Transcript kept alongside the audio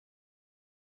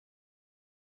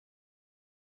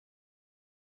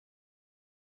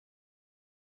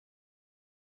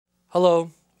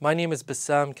Hello, my name is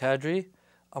Bassam Kadry.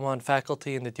 I'm on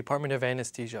faculty in the Department of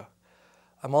Anesthesia.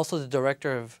 I'm also the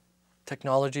Director of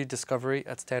Technology Discovery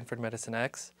at Stanford Medicine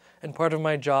X, and part of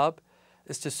my job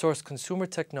is to source consumer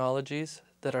technologies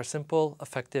that are simple,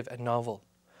 effective, and novel.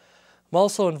 I'm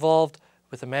also involved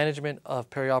with the management of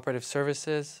perioperative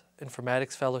services,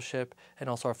 informatics fellowship, and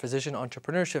also our physician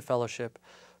entrepreneurship fellowship.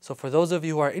 So for those of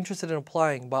you who are interested in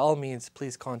applying, by all means,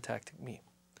 please contact me.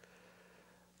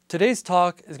 Today's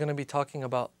talk is going to be talking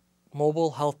about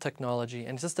mobile health technology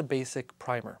and just a basic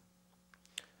primer.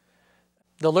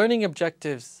 The learning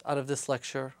objectives out of this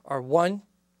lecture are: 1,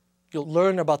 you'll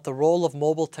learn about the role of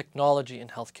mobile technology in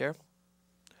healthcare.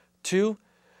 2,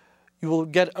 you will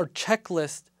get a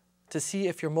checklist to see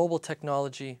if your mobile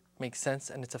technology makes sense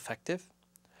and it's effective.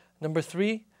 Number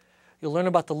 3, you'll learn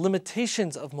about the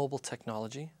limitations of mobile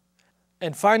technology.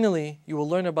 And finally, you will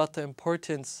learn about the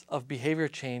importance of behavior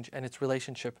change and its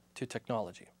relationship to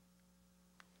technology.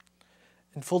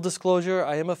 In full disclosure,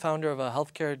 I am a founder of a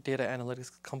healthcare data analytics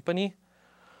company.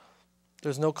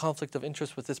 There's no conflict of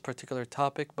interest with this particular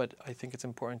topic, but I think it's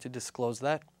important to disclose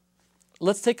that.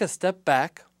 Let's take a step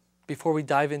back before we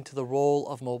dive into the role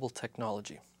of mobile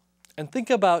technology and think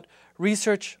about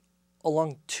research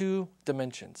along 2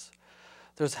 dimensions.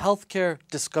 There's healthcare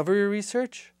discovery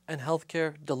research and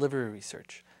healthcare delivery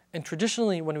research. And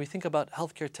traditionally, when we think about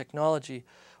healthcare technology,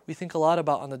 we think a lot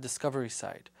about on the discovery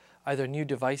side, either new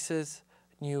devices,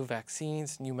 new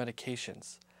vaccines, new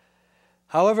medications.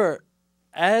 However,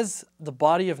 as the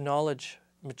body of knowledge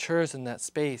matures in that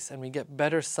space and we get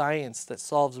better science that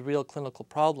solves real clinical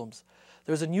problems,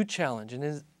 there's a new challenge,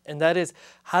 and that is,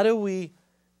 how do we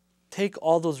take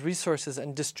all those resources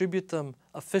and distribute them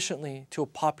efficiently to a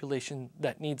population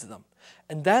that needs them?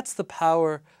 And that's the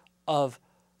power of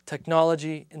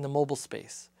technology in the mobile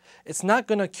space. It's not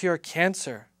going to cure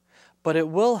cancer, but it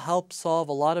will help solve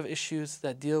a lot of issues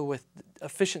that deal with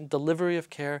efficient delivery of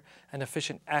care and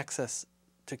efficient access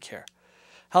to care.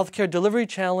 Healthcare delivery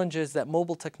challenges that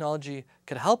mobile technology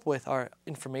could help with are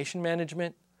information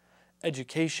management,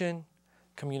 education,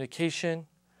 communication,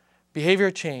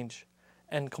 behavior change,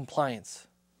 and compliance.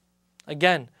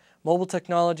 Again, mobile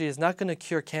technology is not going to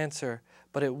cure cancer,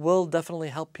 but it will definitely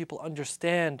help people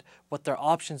understand what their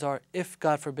options are if,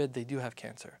 God forbid, they do have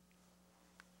cancer.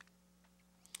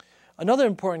 Another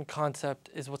important concept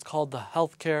is what's called the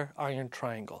healthcare iron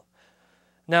triangle.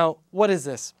 Now, what is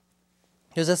this?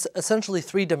 There's essentially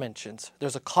 3 dimensions.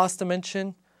 There's a cost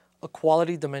dimension, a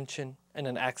quality dimension, and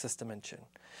an access dimension.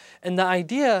 And the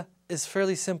idea is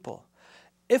fairly simple.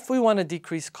 If we want to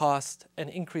decrease cost and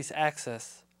increase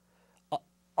access,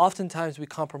 oftentimes we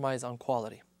compromise on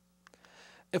quality.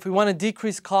 If we want to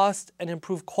decrease cost and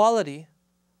improve quality,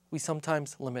 we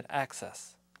sometimes limit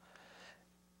access.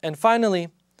 And finally,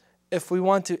 if we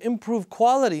want to improve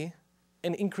quality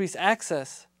and increase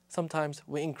access, sometimes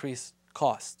we increase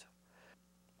cost.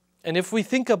 And if we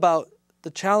think about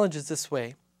the challenges this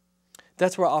way,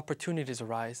 that's where opportunities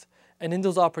arise. And in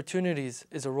those opportunities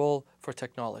is a role for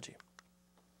technology.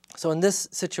 So in this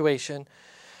situation,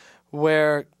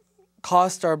 where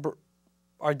costs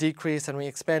are decreased and we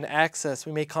expand access,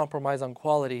 we may compromise on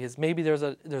quality, is maybe there's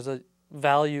a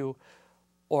value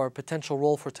or a potential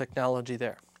role for technology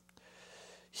there.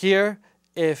 Here,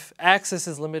 if access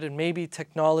is limited, maybe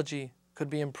technology could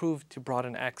be improved to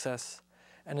broaden access.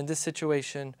 And in this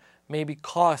situation, maybe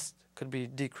cost could be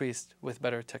decreased with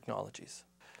better technologies.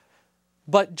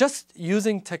 But just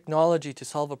using technology to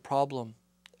solve a problem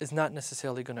is not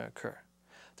necessarily going to occur.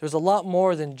 There's a lot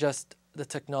more than just the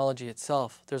technology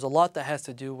itself. There's a lot that has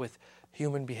to do with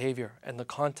human behavior and the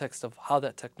context of how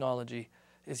that technology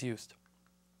is used.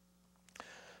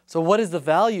 So what is the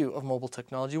value of mobile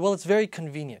technology? Well, it's very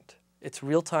convenient. It's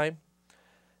real-time,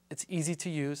 it's easy to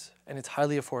use, and it's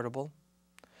highly affordable.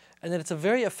 And then it's a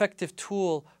very effective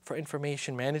tool for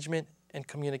information management and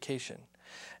communication.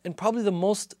 And probably the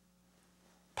most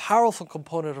powerful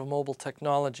component of mobile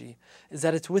technology is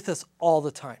that it's with us all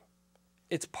the time.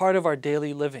 It's part of our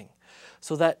daily living.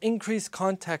 So that increased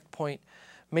contact point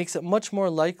makes it much more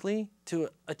likely to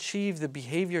achieve the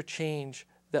behavior change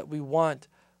that we want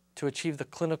to achieve the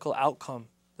clinical outcome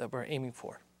that we're aiming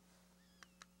for.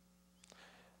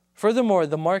 Furthermore,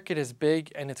 the market is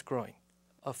big and it's growing.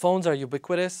 Phones are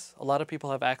ubiquitous. A lot of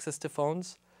people have access to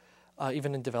phones,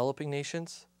 even in developing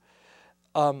nations.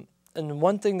 And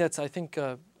one thing that's, I think,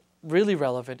 really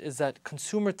relevant is that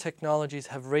consumer technologies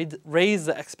have raised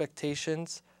the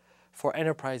expectations for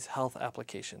enterprise health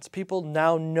applications. People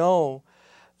now know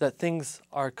that things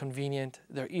are convenient,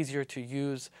 they're easier to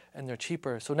use, and they're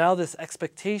cheaper. So now this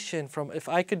expectation from, if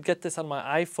I could get this on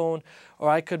my iPhone, or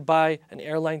I could buy an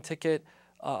airline ticket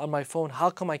on my phone. How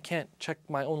come I can't check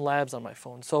my own labs on my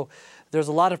phone? So there's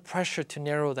a lot of pressure to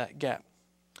narrow that gap.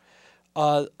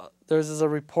 There's a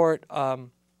report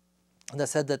that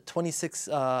said that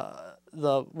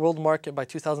the world market by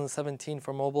 2017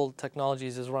 for mobile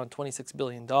technologies is around $26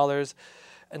 billion.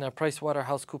 And a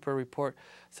PricewaterhouseCoopers report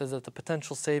says that the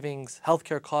potential savings,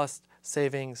 healthcare cost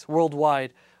savings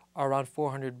worldwide are around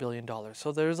 $400 billion.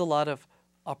 So there's a lot of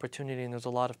opportunity and there's a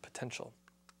lot of potential.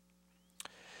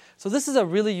 So this is a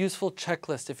really useful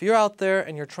checklist. If you're out there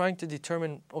and you're trying to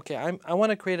determine, okay, I want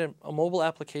to create a mobile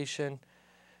application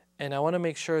and I want to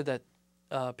make sure that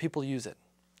people use it.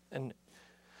 And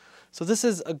so this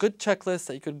is a good checklist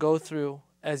that you could go through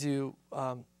as you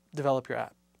develop your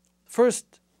app.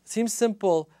 First, seems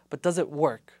simple, but does it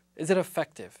work? Is it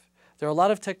effective? There are a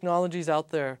lot of technologies out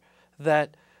there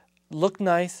that look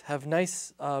nice, have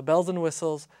nice bells and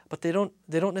whistles, but they don't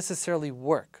necessarily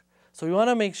work. So you want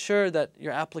to make sure that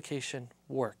your application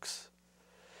works.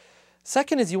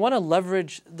 Second is you want to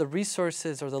leverage the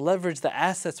resources or leverage the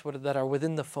assets that are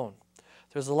within the phone.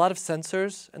 There's a lot of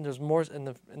sensors, and there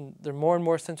are more and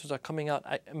more sensors are coming out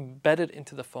embedded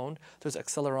into the phone. There's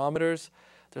accelerometers,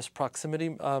 there's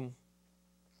proximity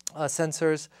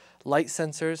sensors, light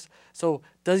sensors. So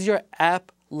does your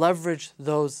app leverage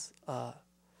those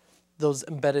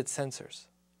embedded sensors?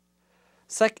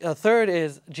 Third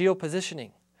is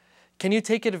geopositioning. Can you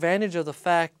take advantage of the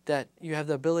fact that you have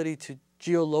the ability to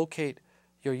geolocate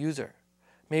your user?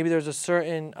 Maybe there's a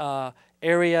certain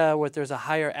area where there's a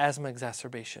higher asthma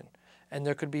exacerbation, and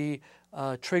there could be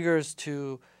triggers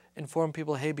to inform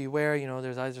people, hey, beware,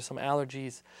 there's either some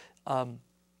allergies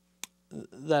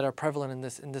that are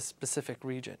prevalent in this specific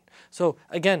region. So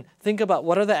again, think about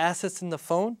what are the assets in the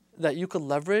phone that you could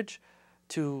leverage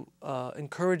to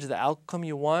encourage the outcome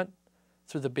you want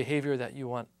through the behavior that you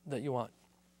want.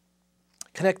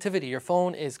 Connectivity. Your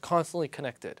phone is constantly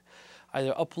connected,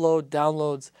 either upload,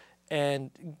 downloads, and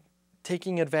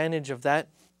taking advantage of that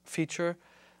feature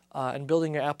and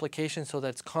building your application so that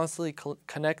it's constantly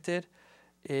connected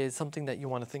is something that you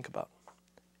want to think about.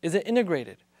 Is it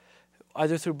integrated,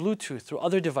 either through Bluetooth, through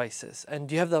other devices, and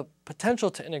do you have the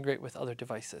potential to integrate with other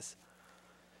devices?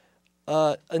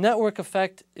 A network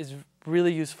effect is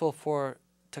really useful for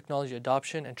technology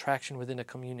adoption and traction within a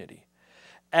community.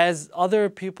 As other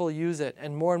people use it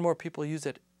and more people use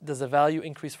it, does the value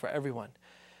increase for everyone?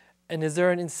 And is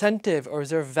there an incentive or is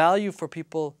there value for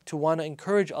people to want to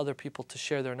encourage other people to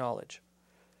share their knowledge?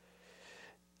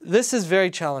 This is very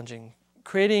challenging.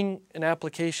 Creating an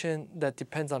application that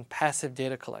depends on passive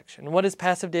data collection. And what is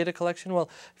passive data collection? Well,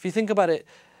 if you think about it,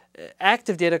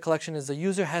 active data collection is the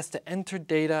user has to enter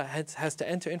data, has to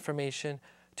enter information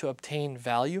to obtain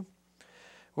value.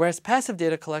 Whereas passive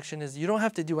data collection is you don't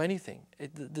have to do anything.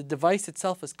 The device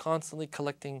itself is constantly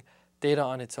collecting data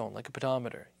on its own, like a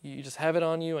pedometer. You just have it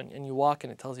on you and you walk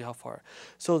and it tells you how far.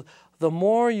 So the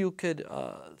more you could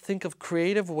think of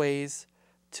creative ways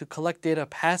to collect data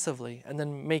passively and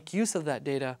then make use of that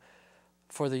data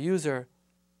for the user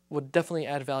would definitely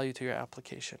add value to your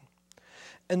application.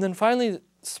 And then finally,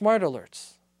 smart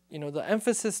alerts. The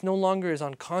emphasis no longer is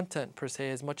on content per se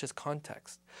as much as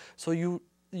context. So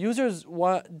users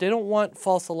they don't want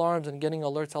false alarms and getting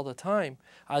alerts all the time.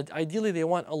 Ideally, they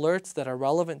want alerts that are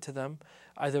relevant to them,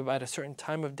 either at a certain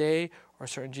time of day or a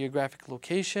certain geographic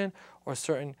location or a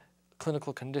certain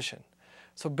clinical condition.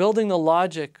 So building the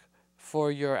logic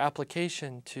for your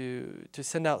application to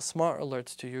send out smart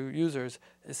alerts to your users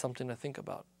is something to think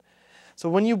about. So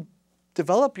when you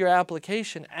develop your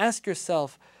application, ask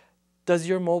yourself, does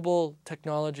your mobile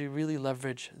technology really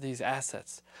leverage these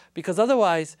assets? Because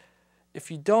otherwise, if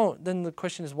you don't, then the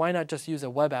question is, why not just use a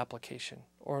web application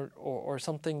or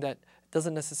something that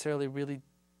doesn't necessarily really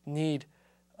need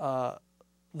the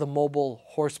mobile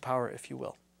horsepower, if you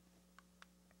will.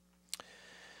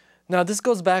 Now, this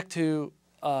goes back to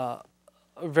a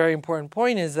very important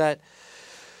point, is that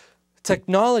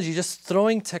technology, just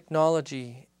throwing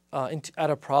technology at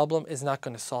a problem is not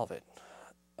going to solve it.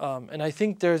 And I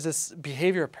think there's this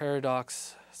behavior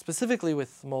paradox specifically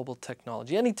with mobile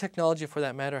technology. Any technology for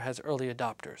that matter has early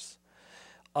adopters.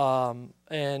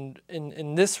 And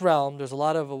in this realm, there's a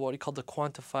lot of what we call the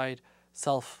quantified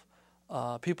self,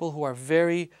 people who are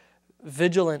very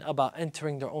vigilant about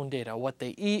entering their own data, what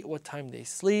they eat, what time they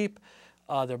sleep,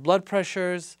 their blood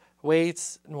pressures,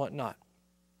 weights, and whatnot.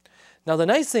 Now the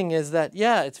nice thing is that,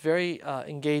 yeah, it's very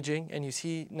engaging and you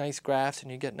see nice graphs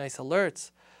and you get nice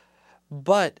alerts,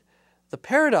 but the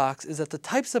paradox is that the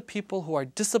types of people who are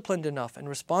disciplined enough and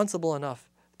responsible enough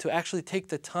to actually take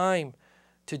the time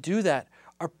to do that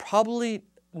are probably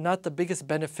not the biggest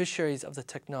beneficiaries of the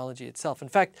technology itself. In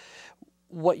fact,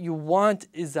 what you want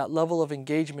is that level of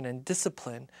engagement and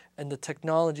discipline, and the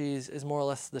technology is more or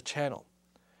less the channel.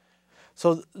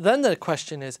 So then the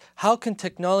question is, how can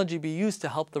technology be used to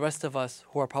help the rest of us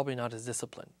who are probably not as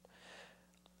disciplined?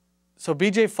 So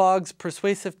BJ Fogg's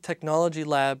Persuasive Technology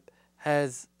Lab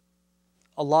has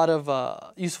a lot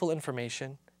of useful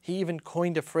information. He even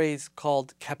coined a phrase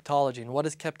called keptology. And what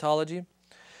is keptology?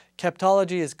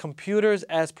 Keptology is computers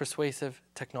as persuasive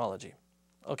technology.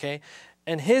 Okay?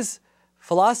 And his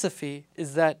philosophy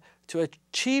is that to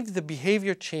achieve the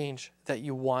behavior change that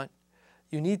you want,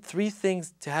 you need three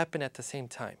things to happen at the same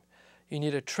time. You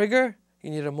need a trigger, you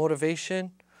need a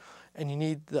motivation, and you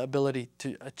need the ability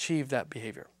to achieve that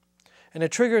behavior. And a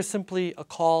trigger is simply a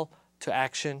call to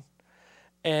action.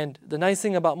 And the nice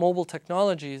thing about mobile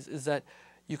technologies is that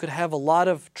you could have a lot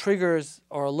of triggers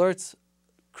or alerts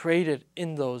created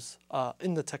in those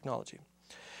in the technology.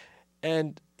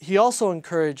 And he also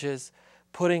encourages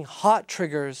putting hot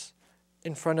triggers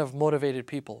in front of motivated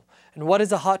people. And what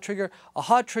is a hot trigger? A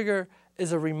hot trigger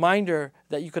is a reminder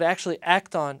that you could actually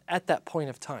act on at that point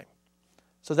of time.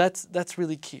 So that's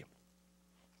really key.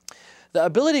 The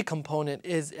ability component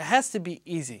is it has to be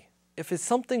easy. If it's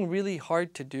something really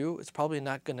hard to do, it's probably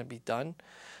not going to be done.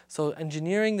 So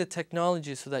engineering the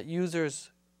technology so that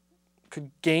users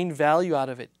could gain value out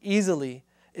of it easily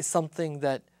is something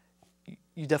that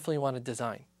you definitely want to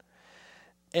design.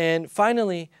 And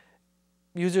finally,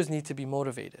 users need to be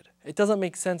motivated. It doesn't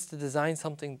make sense to design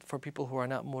something for people who are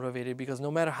not motivated, because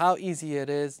no matter how easy it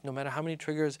is, no matter how many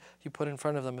triggers you put in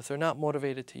front of them, if they're not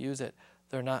motivated to use it,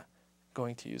 they're not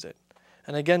going to use it.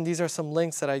 And again, these are some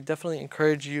links that I definitely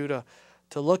encourage you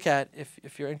to look at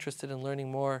if you're interested in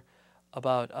learning more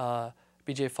about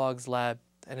BJ Fogg's lab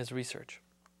and his research.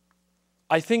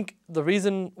 I think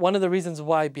one of the reasons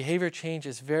why behavior change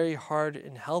is very hard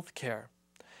in healthcare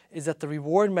is that the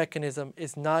reward mechanism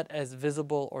is not as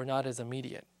visible or not as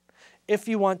immediate. If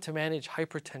you want to manage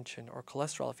hypertension or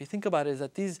cholesterol, if you think about it, is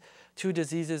that these two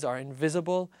diseases are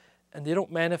invisible and they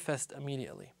don't manifest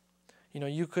immediately. You know,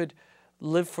 you could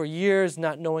live for years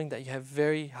not knowing that you have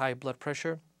very high blood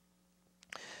pressure,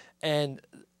 and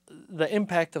the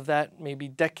impact of that may be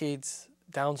decades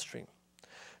downstream.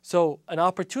 So an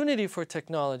opportunity for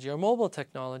technology or mobile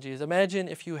technology is, imagine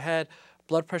if you had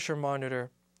blood pressure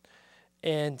monitor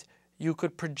and you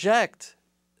could project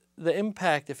the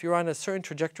impact. If you're on a certain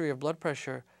trajectory of blood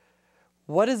pressure,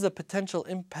 what is the potential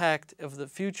impact of the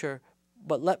future,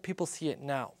 but let people see it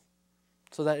now.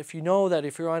 So that if you know that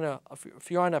if you're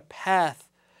on a path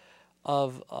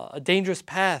of a dangerous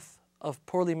path of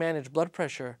poorly managed blood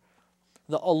pressure,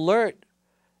 the alert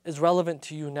is relevant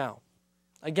to you now.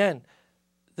 Again,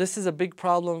 this is a big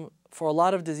problem for a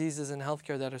lot of diseases in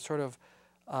healthcare that are sort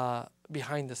of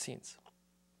behind the scenes.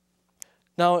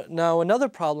 Now another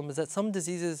problem is that some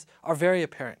diseases are very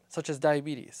apparent, such as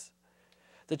diabetes.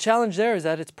 The challenge there is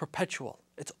that it's perpetual.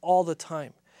 It's all the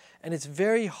time. And it's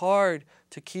very hard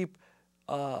to keep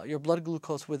your blood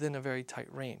glucose within a very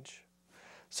tight range.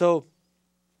 So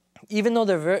even though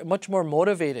they're much more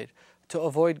motivated to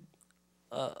avoid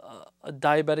a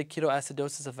diabetic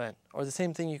ketoacidosis event, or the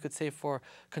same thing you could say for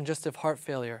congestive heart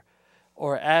failure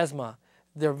or asthma,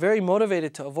 they're very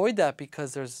motivated to avoid that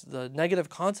because the negative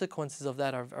consequences of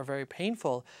that are very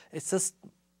painful. It's just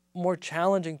more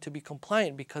challenging to be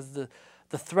compliant because the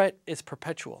threat is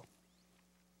perpetual.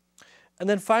 And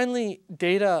then finally,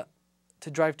 data to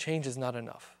drive change is not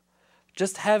enough.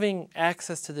 Just having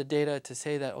access to the data to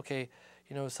say that, okay,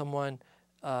 you know, someone,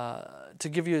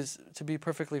 to be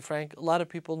perfectly frank, a lot of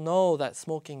people know that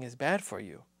smoking is bad for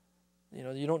you. You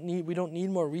know, we don't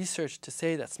need more research to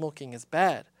say that smoking is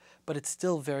bad, but it's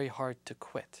still very hard to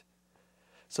quit.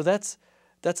 So that's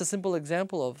a simple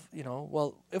example of, you know,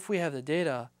 well, if we have the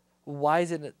data, why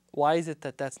is it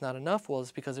that that's not enough? Well,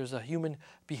 it's because there's a human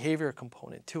behavior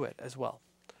component to it as well.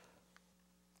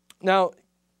 Now,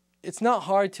 it's not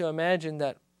hard to imagine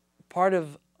that part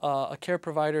of a care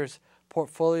provider's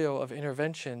portfolio of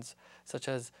interventions, such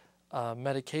as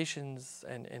medications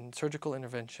and surgical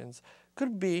interventions,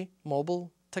 could be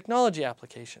mobile technology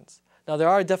applications. Now, there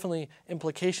are definitely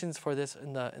implications for this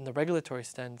in the regulatory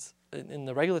sense,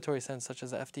 such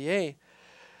as the FDA.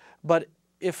 But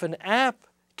if an app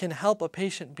can help a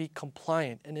patient be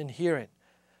compliant and adherent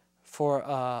for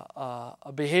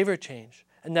a behavior change,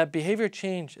 and that behavior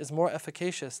change is more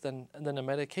efficacious than a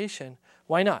medication,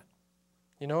 why not?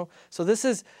 You know, so this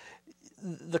is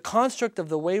the construct of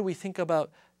the way we think about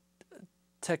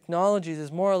technologies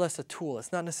is more or less a tool.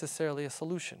 It's not necessarily a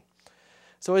solution.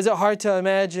 So is it hard to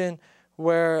imagine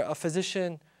where a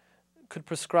physician could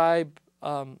prescribe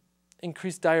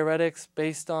increased diuretics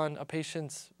based on a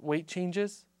patient's weight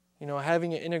changes? You know,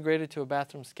 having it integrated to a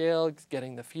bathroom scale,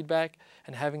 getting the feedback,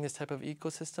 and having this type of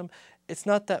ecosystem, it's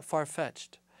not that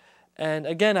far-fetched. And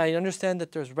again, I understand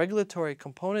that there's regulatory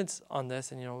components on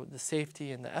this and, you know, the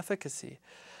safety and the efficacy.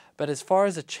 But as far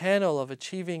as a channel of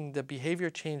achieving the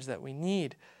behavior change that we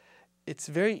need, it's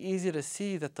very easy to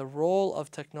see that the role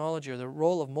of technology or the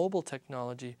role of mobile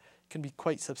technology can be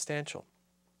quite substantial.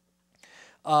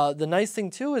 The nice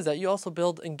thing too is that you also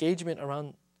build engagement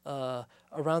around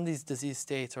these disease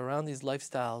states, or around these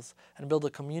lifestyles, and build a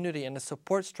community and a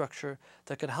support structure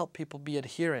that could help people be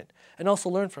adherent and also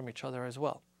learn from each other as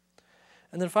well.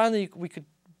 And then finally, we could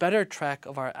better track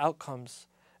of our outcomes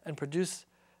and produce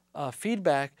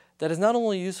feedback that is not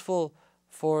only useful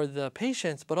for the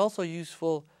patients, but also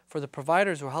useful for the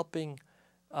providers who are helping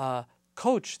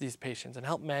coach these patients and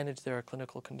help manage their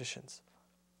clinical conditions.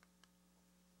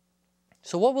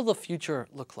 So what will the future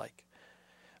look like?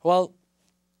 Well,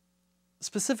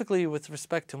 specifically with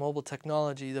respect to mobile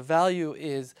technology, the value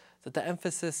is that the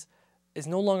emphasis is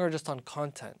no longer just on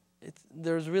content.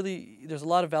 There's a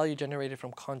lot of value generated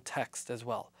from context as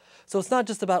well. So it's not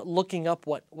just about looking up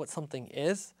what something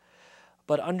is,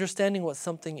 but understanding what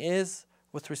something is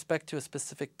with respect to a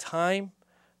specific time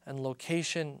and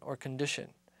location or condition.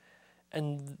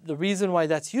 And the reason why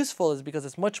that's useful is because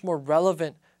it's much more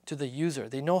relevant to the user.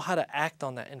 They know how to act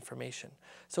on that information.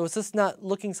 So it's just not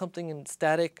looking something in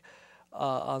static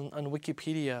on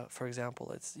Wikipedia, for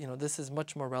example. It's, you know, this is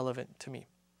much more relevant to me.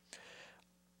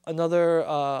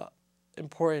 Another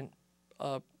important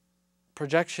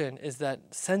projection is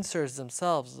that sensors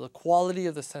themselves, the quality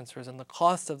of the sensors and the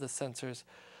cost of the sensors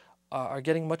are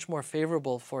getting much more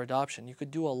favorable for adoption. You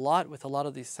could do a lot with a lot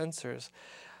of these sensors,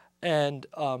 and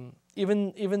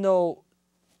even though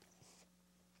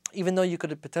you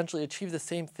could potentially achieve the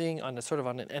same thing on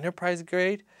an enterprise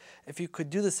grade, if you could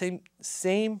do the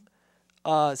same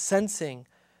sensing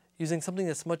using something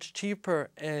that's much cheaper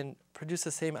and produce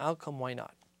the same outcome, why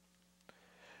not?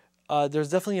 There's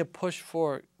definitely a push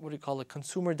for what do you call it,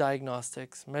 consumer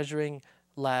diagnostics, measuring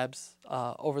labs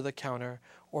over the counter,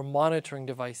 or monitoring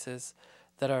devices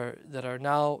that are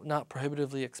now not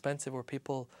prohibitively expensive, where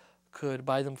people could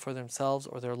buy them for themselves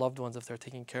or their loved ones if they're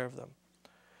taking care of them.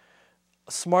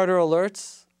 Smarter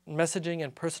alerts, messaging,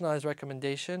 and personalized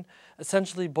recommendation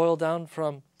essentially boil down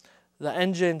from the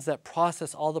engines that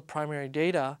process all the primary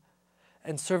data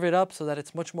and serve it up so that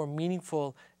it's much more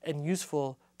meaningful and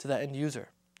useful to the end user.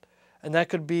 And that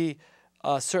could be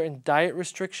certain diet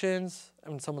restrictions,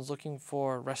 when someone's looking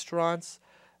for restaurants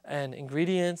and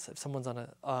ingredients, if someone's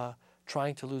on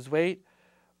trying to lose weight,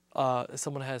 if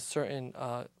someone has certain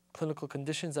clinical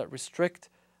conditions that restrict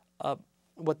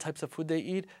what types of food they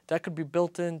eat, that could be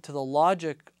built into the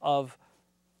logic of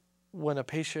when a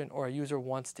patient or a user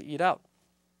wants to eat out.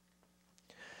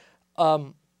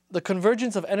 The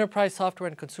convergence of enterprise software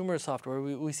and consumer software,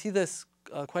 we see this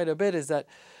quite a bit, is that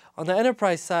on the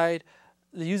enterprise side,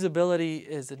 the usability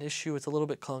is an issue. It's a little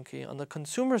bit clunky. On the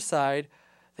consumer side,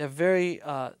 they have very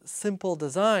simple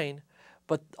design,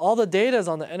 but all the data is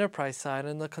on the enterprise side.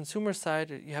 And on the consumer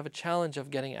side, you have a challenge of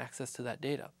getting access to that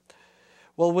data.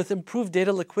 Well, with improved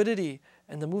data liquidity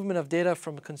and the movement of data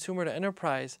from consumer to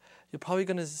enterprise, you're probably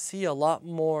going to see a lot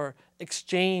more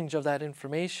exchange of that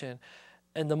information.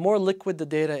 And the more liquid the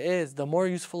data is, the more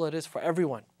useful it is for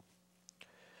everyone.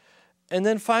 And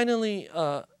then finally,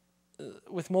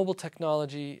 with mobile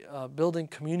technology, building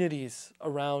communities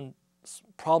around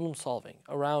problem solving,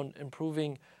 around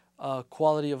improving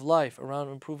quality of life, around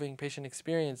improving patient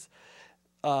experience,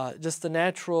 just the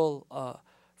natural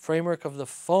framework of the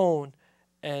phone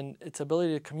and its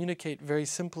ability to communicate very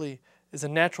simply is a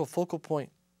natural focal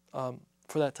point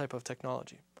for that type of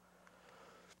technology.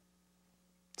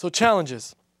 So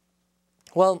challenges.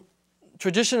 Well,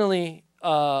 traditionally,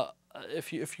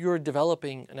 if you're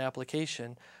developing an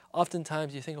application,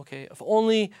 oftentimes you think, okay, if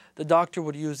only the doctor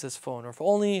would use this phone, or if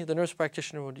only the nurse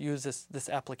practitioner would use this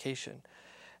application,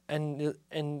 and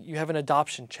you have an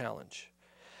adoption challenge.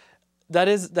 That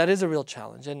is a real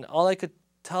challenge, and all I could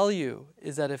tell you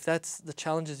is that if that's the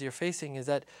challenges you're facing, is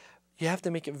that you have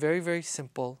to make it very, very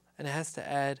simple, and it has to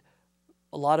add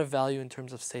a lot of value in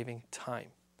terms of saving time.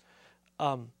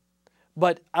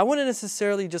 But I wouldn't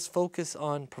necessarily just focus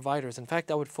on providers. In fact,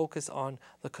 I would focus on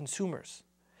the consumers.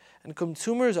 And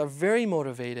consumers are very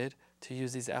motivated to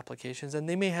use these applications, and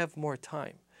they may have more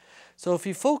time. So if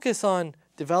you focus on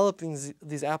developing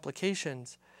these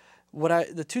applications,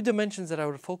 the two dimensions that I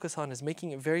would focus on is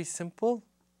making it very simple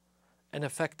and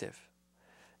effective.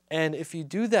 And if you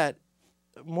do that,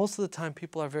 most of the time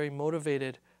people are very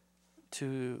motivated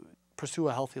to pursue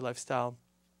a healthy lifestyle.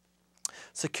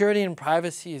 Security and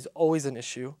privacy is always an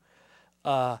issue.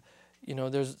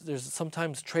 there's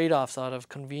sometimes trade-offs out of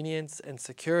convenience and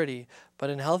security, but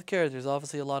in healthcare, there's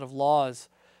obviously a lot of laws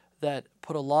that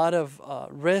put a lot of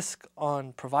risk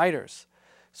on providers.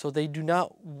 So they do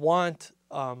not want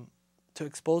to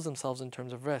expose themselves in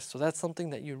terms of risk. So that's something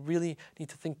that you really need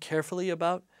to think carefully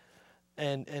about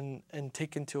and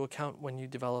take into account when you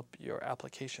develop your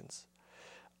applications.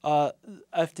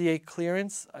 FDA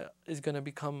clearance is going to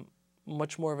become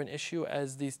much more of an issue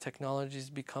as these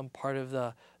technologies become part of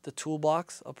the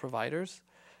toolbox of providers.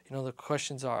 The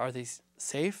questions are they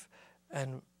safe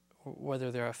and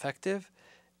whether they're effective?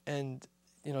 And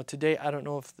today I don't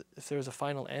know if there's a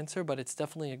final answer, but it's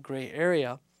definitely a gray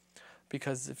area,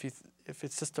 because if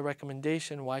it's just a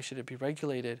recommendation, why should it be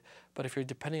regulated? But if you're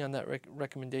depending on that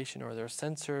recommendation, or there are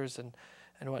sensors and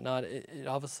whatnot, it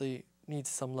obviously needs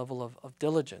some level of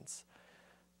diligence.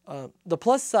 The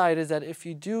plus side is that if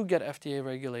you do get FDA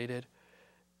regulated,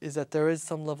 is that there is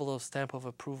some level of stamp of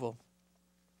approval.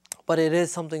 But it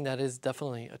is something that is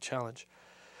definitely a challenge.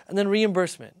 And then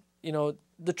reimbursement.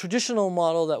 The traditional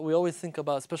model that we always think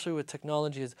about, especially with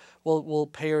technology, is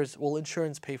will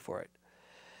insurance pay for it?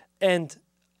 And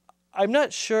I'm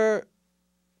not sure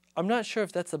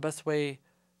if that's the best way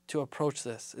to approach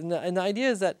this. And the idea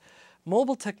is that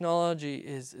mobile technology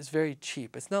is very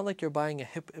cheap. It's not like you're buying a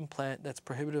hip implant that's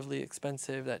prohibitively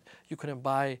expensive that you couldn't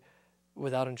buy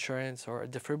without insurance, or a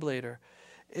defibrillator.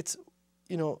 It's,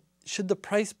 should the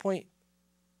price point,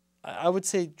 I would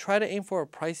say try to aim for a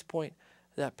price point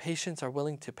that patients are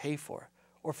willing to pay for,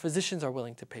 or physicians are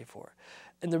willing to pay for.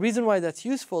 And the reason why that's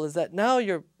useful is that now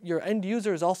your end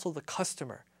user is also the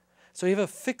customer. So you have a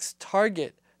fixed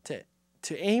target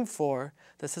to aim for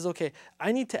that says, okay,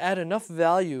 I need to add enough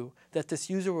value that this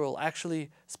user will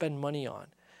actually spend money on.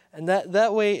 And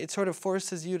that way it sort of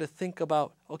forces you to think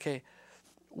about, okay,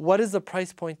 what is the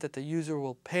price point that the user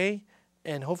will pay?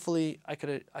 And hopefully I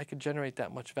could generate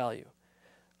that much value.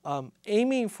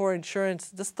 Aiming for insurance,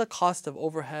 just the cost of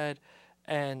overhead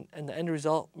and the end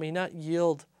result may not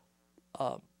yield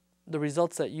the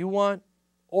results that you want,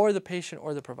 or the patient,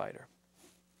 or the provider.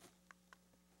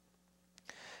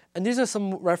 And these are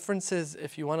some references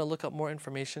if you want to look up more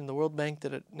information. The World Bank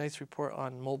did a nice report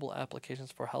on mobile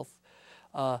applications for health.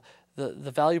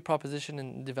 The value proposition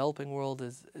in the developing world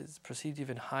is perceived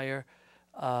even higher,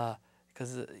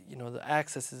 because the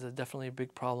access is definitely a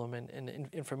big problem, and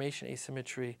information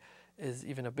asymmetry is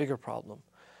even a bigger problem.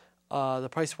 The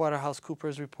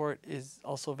PricewaterhouseCoopers report is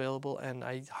also available, and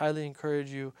I highly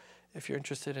encourage you, if you're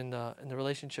interested in the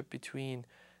relationship between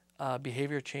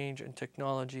behavior change and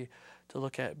technology, to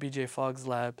look at BJ Fogg's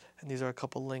lab, and these are a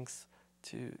couple links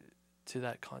to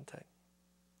that content.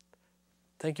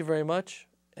 Thank you very much,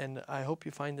 and I hope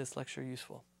you find this lecture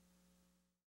useful.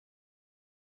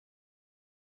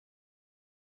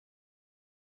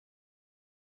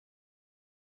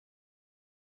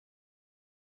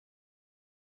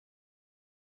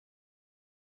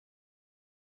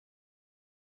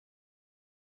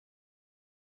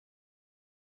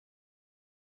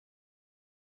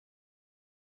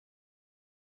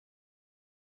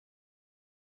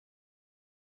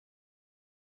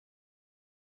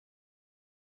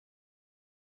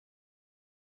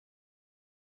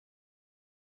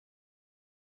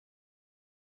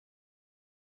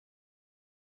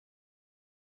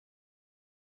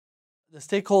 The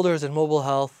stakeholders in mobile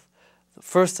health,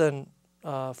 first and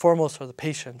foremost, are the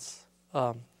patients.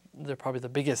 They're probably the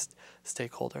biggest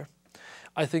stakeholder.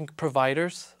 I think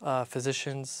providers,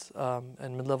 physicians,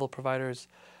 and mid-level providers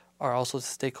are also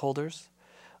stakeholders.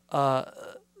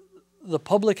 The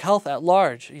public health at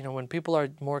large, when people are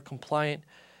more compliant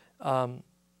and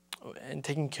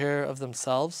taking care of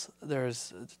themselves,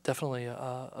 there's definitely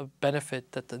a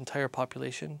benefit that the entire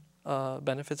population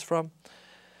benefits from.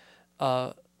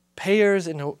 Payers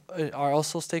are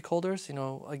also stakeholders.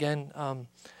 Again,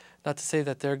 not to say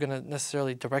that they're going to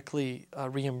necessarily directly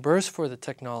reimburse for the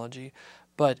technology,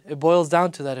 but it boils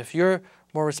down to that if you're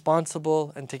more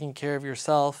responsible and taking care of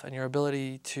yourself and your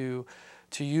ability to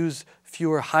use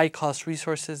fewer high-cost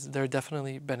resources, they're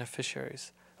definitely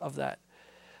beneficiaries of that.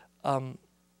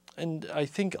 And I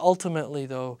think ultimately,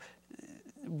 though,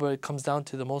 what it comes down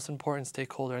to, the most important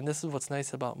stakeholder, and this is what's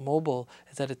nice about mobile,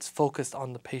 is that it's focused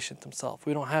on the patient themselves.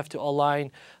 We don't have to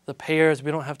align the payers,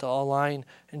 we don't have to align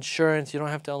insurance, you don't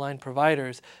have to align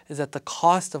providers, is that the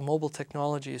cost of mobile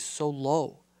technology is so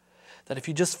low that if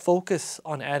you just focus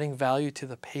on adding value to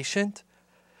the patient,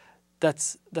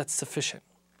 that's sufficient.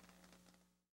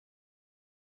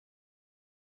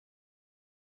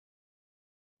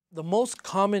 The most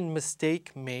common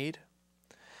mistake made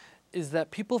is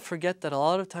that people forget that a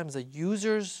lot of times the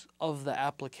users of the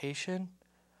application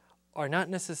are not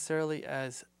necessarily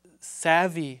as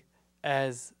savvy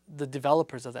as the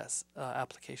developers of that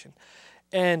application.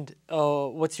 And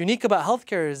what's unique about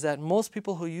healthcare is that most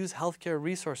people who use healthcare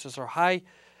resources or high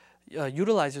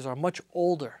utilizers are much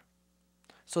older.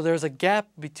 So there's a gap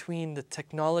between the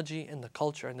technology and the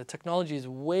culture, and the technology is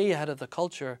way ahead of the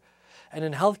culture. And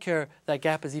in healthcare, that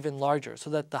gap is even larger, so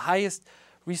that the highest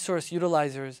resource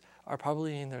utilizers are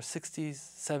probably in their 60s,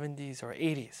 70s, or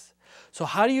 80s. So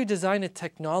how do you design a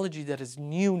technology that is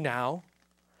new now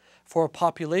for a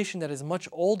population that is much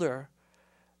older,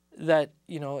 that,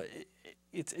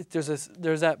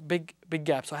 there's that big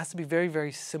gap. So it has to be very,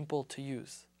 very simple to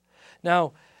use.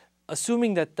 Now,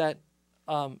 assuming that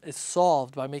is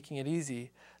solved by making it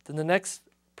easy, then the next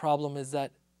problem is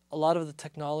that a lot of the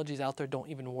technologies out there don't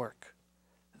even work.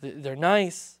 They're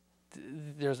nice,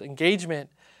 there's engagement,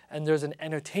 and there's an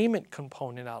entertainment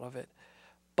component out of it,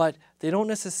 but they don't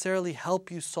necessarily help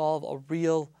you solve a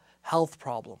real health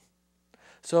problem.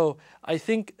 So I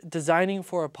think designing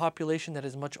for a population that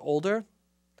is much older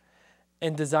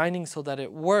and designing so that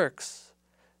it works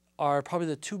are probably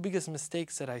the two biggest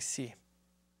mistakes that I see.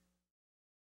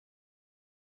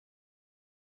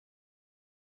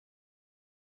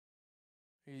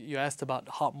 You asked about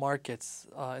hot markets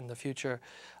in the future.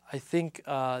 I think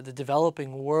the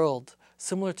developing world,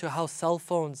 similar to how cell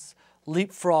phones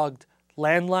leapfrogged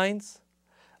landlines,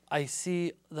 I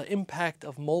see the impact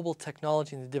of mobile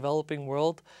technology in the developing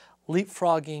world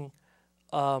leapfrogging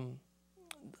a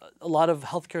lot of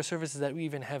healthcare services that we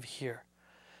even have here,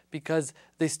 because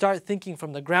they start thinking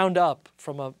from the ground up,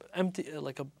 from a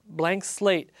blank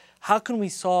slate. How can we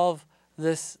solve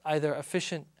this either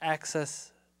efficient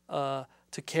access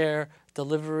to care,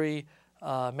 delivery,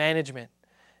 management?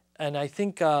 And I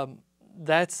think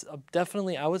that's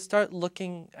definitely, I would start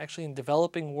looking actually in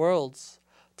developing worlds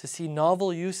to see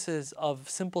novel uses of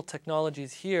simple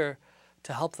technologies here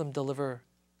to help them deliver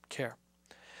care.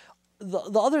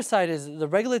 The other side is the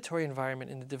regulatory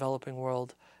environment in the developing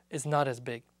world is not as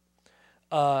big.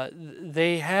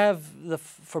 They have,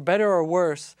 for better or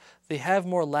worse, they have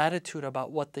more latitude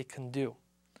about what they can do.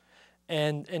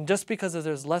 And just because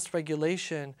there's less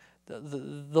regulation,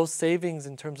 those savings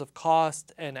in terms of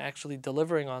cost and actually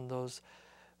delivering on those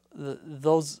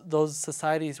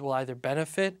societies will either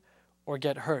benefit or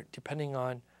get hurt, depending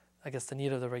on, I guess, the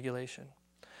need of the regulation.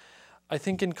 I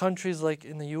think in countries like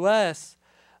in the US,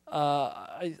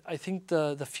 I think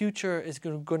the future is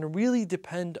going to really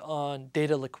depend on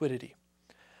data liquidity,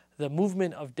 the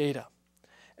movement of data.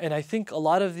 And I think a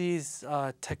lot of these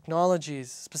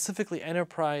technologies, specifically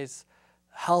enterprise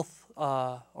health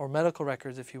or medical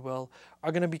records, if you will,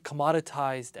 are going to be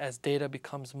commoditized as data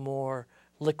becomes more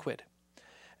liquid.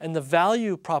 And the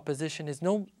value proposition is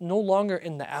no longer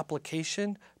in the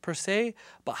application per se,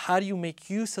 but how do you make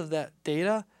use of that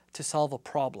data to solve a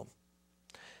problem?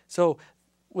 So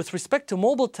with respect to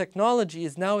mobile technology,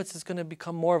 it's just going to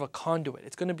become more of a conduit.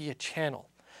 It's going to be a channel.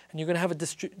 And you're going to have a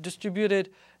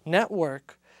distributed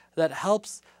network that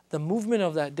helps the movement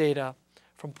of that data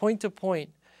from point to point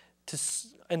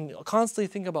and constantly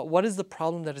think about what is the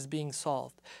problem that is being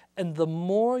solved. And the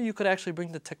more you could actually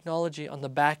bring the technology on the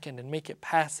back end and make it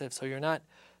passive so you're not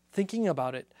thinking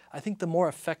about it, I think the more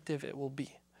effective it will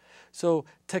be. So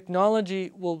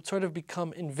technology will sort of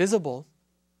become invisible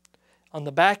on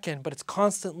the back end, but it's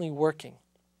constantly working.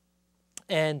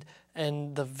 And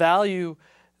the value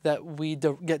that we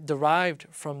get derived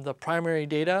from the primary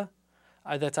data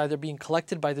that's either being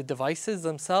collected by the devices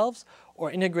themselves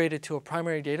or integrated to a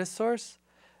primary data source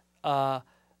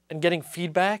and getting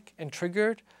feedback and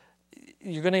triggered,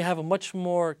 you're going to have a much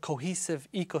more cohesive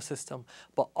ecosystem.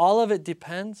 But all of it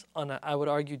depends on, I would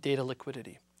argue, data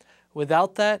liquidity.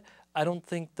 Without that, I don't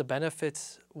think the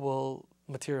benefits will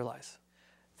materialize.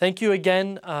 Thank you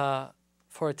again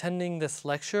for attending this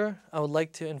lecture. I would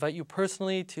like to invite you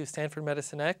personally to Stanford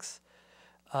Medicine X.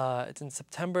 It's in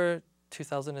September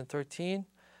 2013.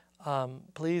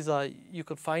 Please, you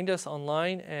could find us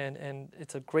online, and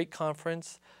it's a great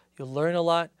conference. You'll learn a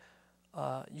lot.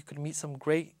 You could meet some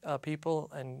great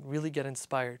people and really get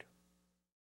inspired.